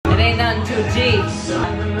1,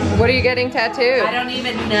 2G. What are you getting tattooed? I don't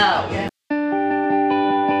even know.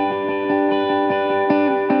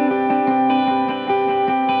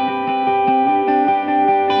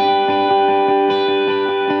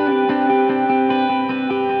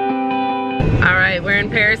 Alright, we're in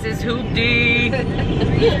Paris's hoopty.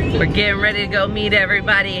 We're getting ready to go meet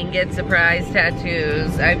everybody and get surprise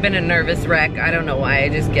tattoos. I've been a nervous wreck. I don't know why, I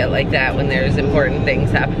just get like that when there's important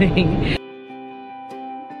things happening.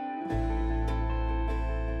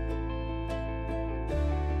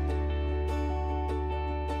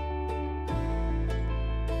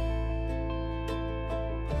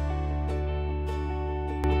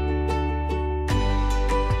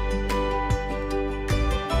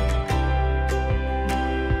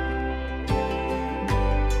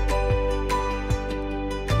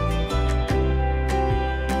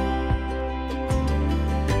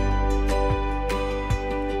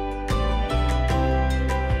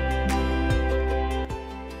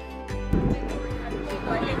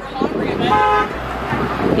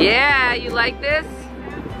 Yeah, you like this?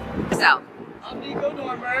 So. I'm Nico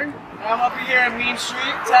Norberg, and I'm up here at Mean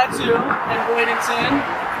Street Tattoo in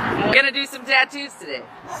Boydington. We're gonna do some tattoos today.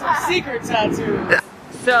 Some secret tattoos.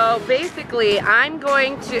 So basically,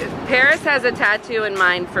 Paris has a tattoo in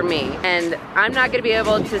mind for me, and I'm not gonna be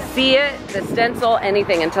able to see it, the stencil,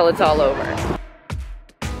 anything until it's all over.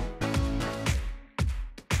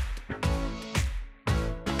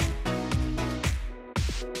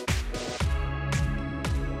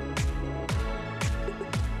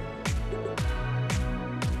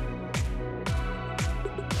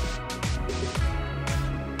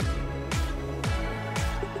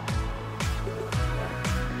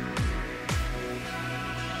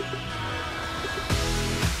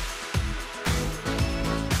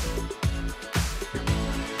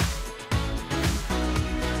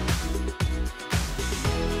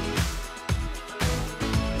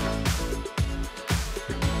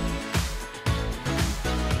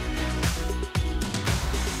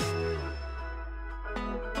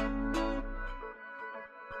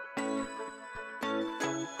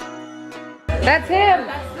 That's him.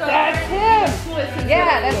 That's him.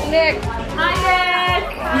 Yeah, that's Nick. Hi,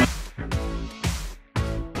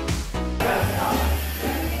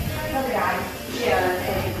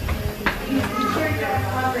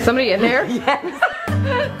 Nick. Somebody in there? Yes.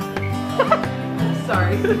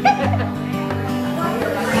 Sorry.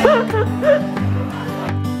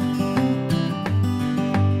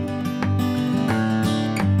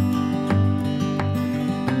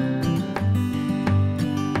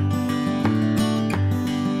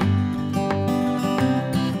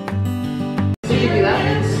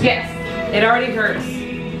 Yes, it already hurts.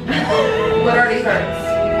 What already hurts?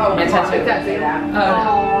 Oh, my tattoo. Oh.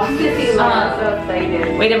 I'm so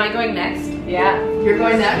excited. Wait, am I going next? Yeah. You're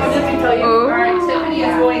going next? I'll just tell you. Ooh. Alright, Tiffany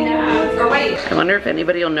is going next. Or wait. I wonder if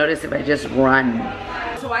anybody will notice if I just run.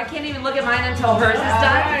 So I can't even look at mine until hers is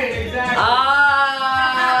done? Right, exactly. Ah.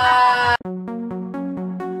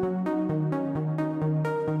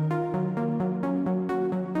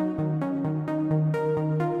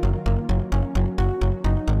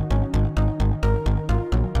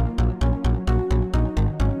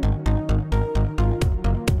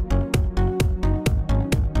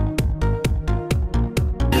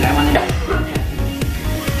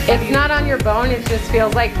 It's not on your bone, it just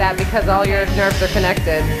feels like that because all your nerves are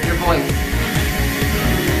connected. Your voice.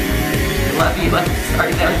 I love you. I'm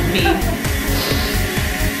sorry, that was me.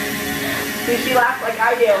 See, she laughed like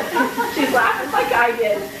I do. She's laughing like I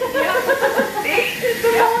did. See? It's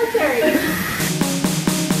the military.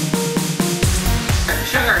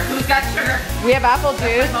 Sugar. Who's got sugar? We have apple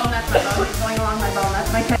juice. Bone, that's my bone. It's going along my bone.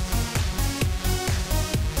 That's my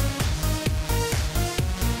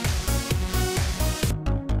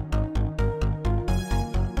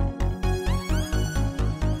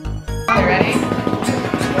You ready?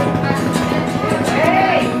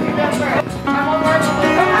 Hey! You're done first. I'm on board.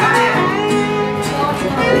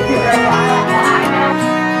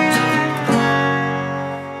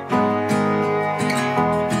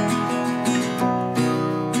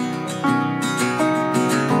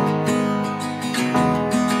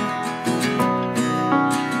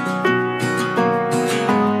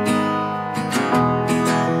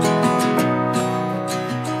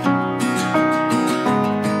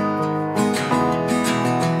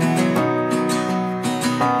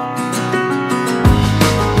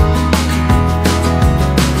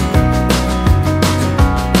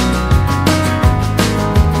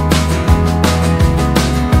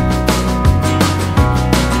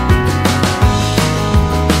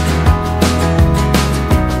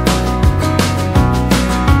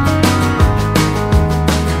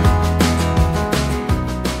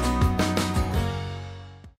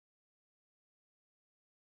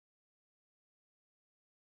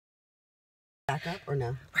 back up or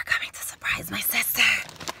no? We're coming to surprise my sister.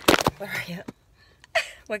 Where are you?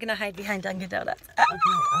 We're gonna hide behind Dunkin' Donuts. Okay, all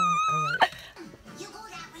right. You go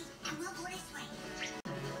that way, and we'll go this way.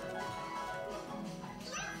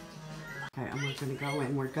 Okay, and we're gonna go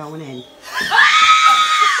in. We're going in.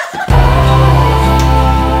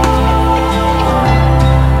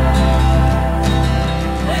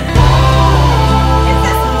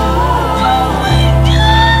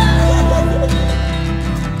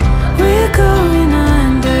 We're going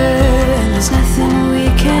under, and there's nothing we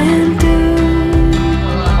can do.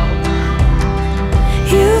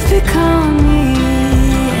 You've become me,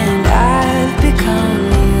 and I've become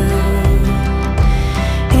you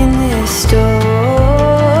in this story.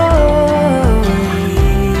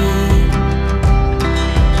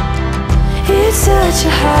 It's such a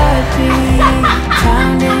heartbeat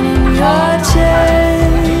pounding in your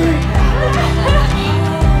chest.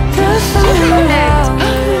 The fire out.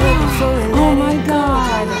 Oh my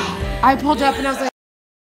god. I pulled up and I was like,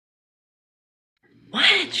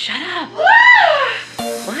 What? Shut up. What?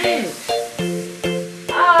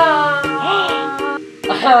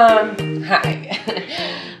 Hi.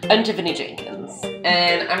 I'm Tiffany Jenkins,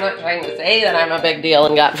 and I'm not trying to say that I'm a big deal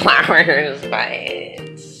and got flowers, but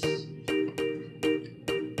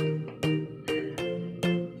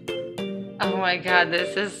oh my god,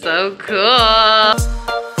 this is so cool.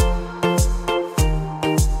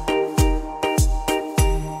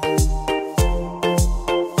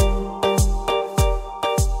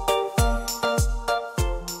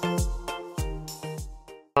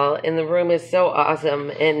 And the room is so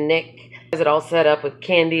awesome, and Nick has it all set up with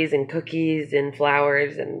candies and cookies and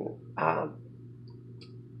flowers, and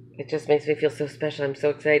it just makes me feel so special. I'm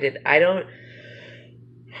so excited. I don't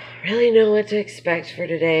really know what to expect for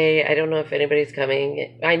today. I don't know if anybody's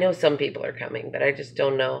coming. I know some people are coming, but I just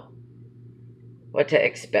don't know what to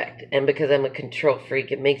expect. And because I'm a control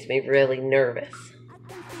freak, it makes me really nervous.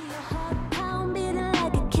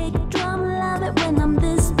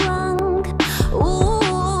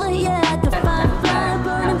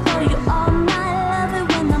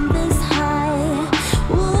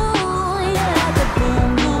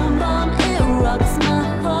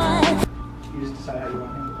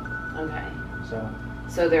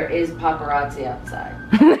 So there is paparazzi outside.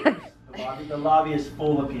 The lobby is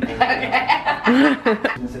full of people. Okay.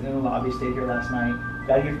 Sitting in the lobby, stayed here last night.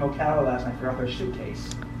 Got here from Ocala last night, forgot their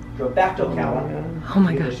suitcase. Drove back to Ocala. oh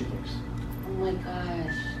my gosh. Suitcase. Oh my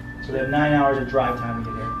gosh. So they have 9 hours of drive time to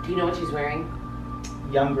get here. Do you know what she's wearing?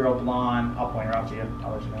 Young girl, blonde. I'll point her out to you.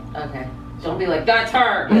 I'll let you know. Okay. Don't be like, that's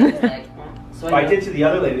her. It's like, so I did to the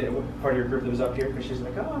other lady, part of your group that was up here, because she's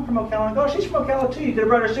like, oh, I'm from Ocala. And, oh, she's from Ocala too. You could have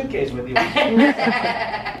brought her suitcase with you.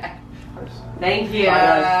 Thank you.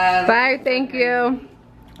 Bye, thank you.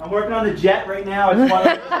 I'm working on the jet right now. I just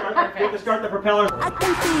want to start the propeller.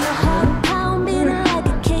 Okay.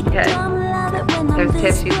 There's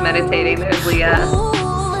Tiff, she's meditating. There's Leah.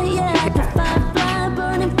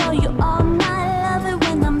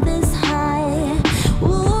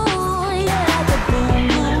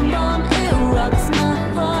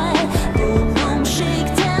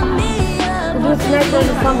 What's next on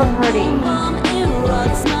the summer party?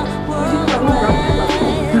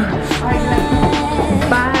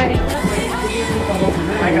 Bye.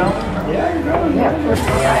 I go? Yeah, you're going. Yeah.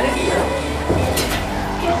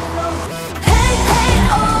 Hey, hey,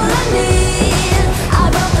 all I need, I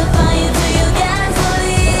brought the fire to you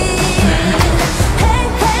gasoline. Hey,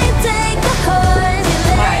 hey, take the heart,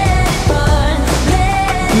 let it burn, let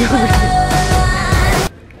it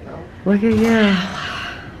burn. Look at you.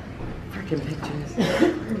 Freaking pictures.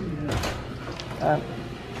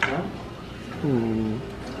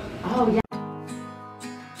 Oh, yeah.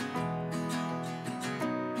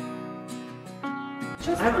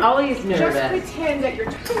 I'm always nervous. Just pretend that you're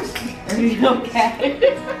toasty. Are you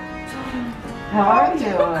okay? How are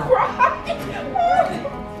you?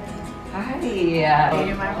 Hi.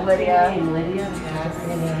 Hey, my Lydia. Hey, Lydia.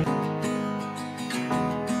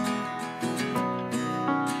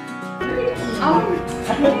 Oh,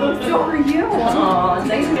 so are you? Oh,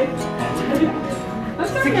 thank you.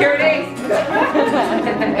 Security.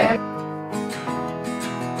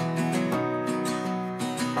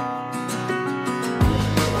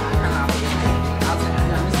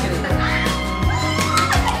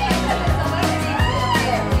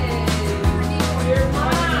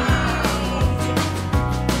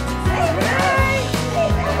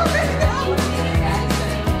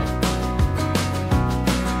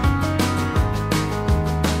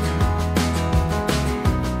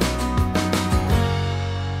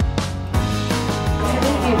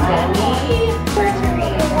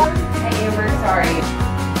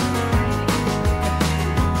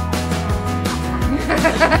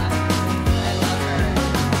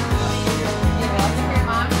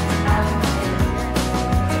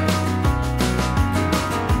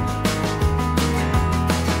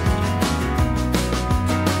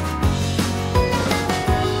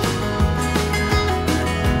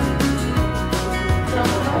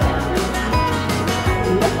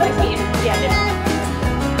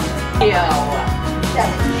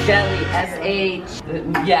 Shelly, S-H.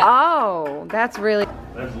 Yeah. Oh, that's really.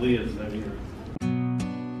 That's Leah's name.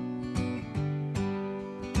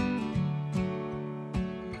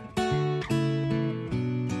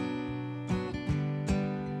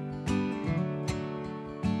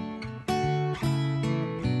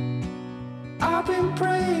 I've been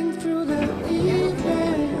praying through the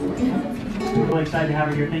evening. We're really excited to have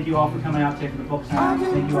her here. Thank you all for coming out today for the book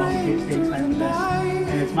signing. Thank you all for staying tonight for this.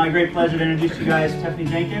 And it's my great pleasure to introduce you guys to Tiffany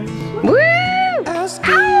Jenkins. Woo!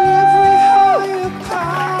 Asking every higher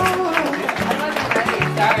power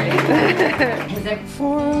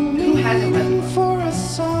for a meaning, for a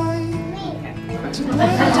sign. To let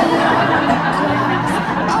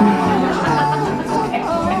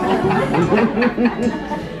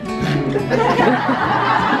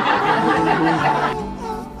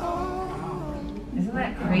Isn't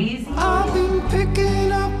that crazy? I've been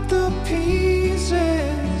picking up the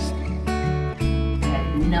pieces.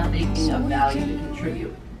 Had nothing of value to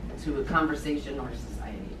contribute to a conversation or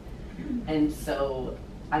society. And so,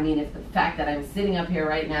 I mean, if the fact that I'm sitting up here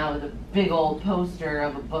right now with a big old poster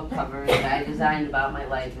of a book cover that I designed about my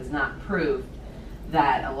life is not proof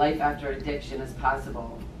that a life after addiction is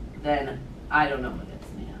possible, then I don't know what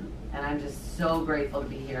is, man. And I'm just so grateful to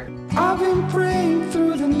be here. I've been praying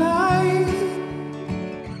through the night,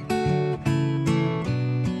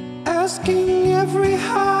 asking